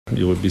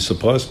You would be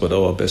surprised, but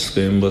our best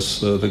game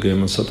was the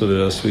game on Saturday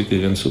last week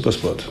against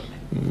Supersport.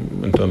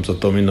 In terms of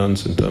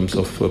dominance, in terms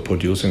of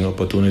producing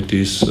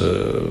opportunities,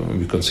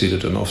 we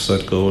conceded an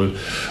offside goal,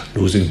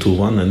 losing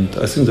 2-1, and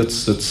I think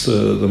that's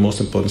the most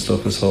important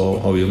stuff is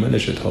how you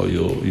manage it, how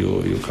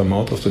you come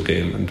out of the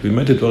game, and we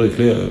made it very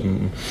clear.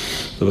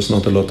 There was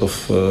not a lot of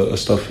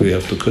stuff we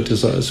have to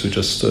criticize. We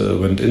just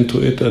went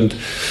into it, and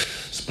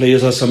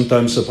players are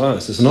sometimes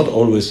surprised. It's not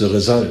always the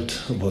result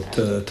what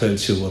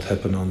tells you what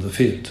happened on the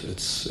field.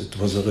 It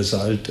was a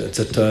result at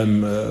that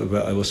time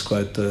where I was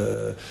quite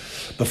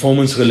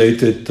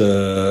performance-related,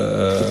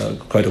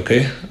 quite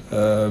okay.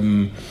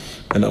 And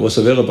I was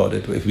aware about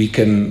it. If we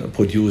can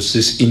produce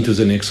this into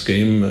the next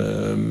game,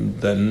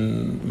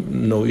 then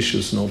no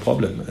issues, no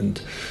problem.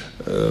 And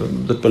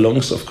that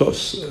belongs, of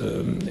course.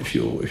 If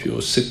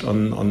you sit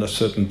on a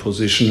certain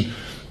position,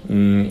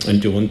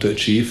 and you want to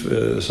achieve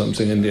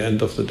something in the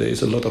end of the day,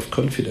 is a lot of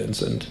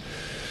confidence, and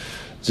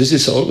this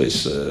is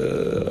always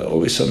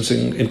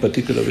something in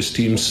particular with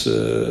teams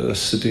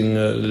sitting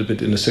a little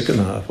bit in the second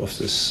half of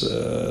this.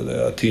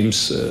 There are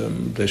teams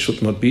they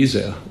should not be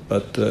there,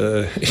 but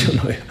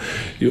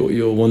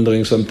you're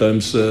wondering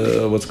sometimes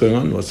what's going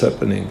on, what's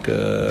happening.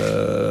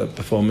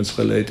 Performance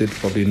related,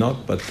 probably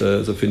not, but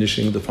the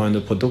finishing, the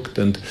final product,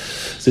 and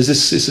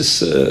this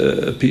is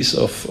a piece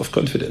of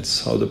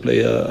confidence how the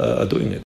player are doing it.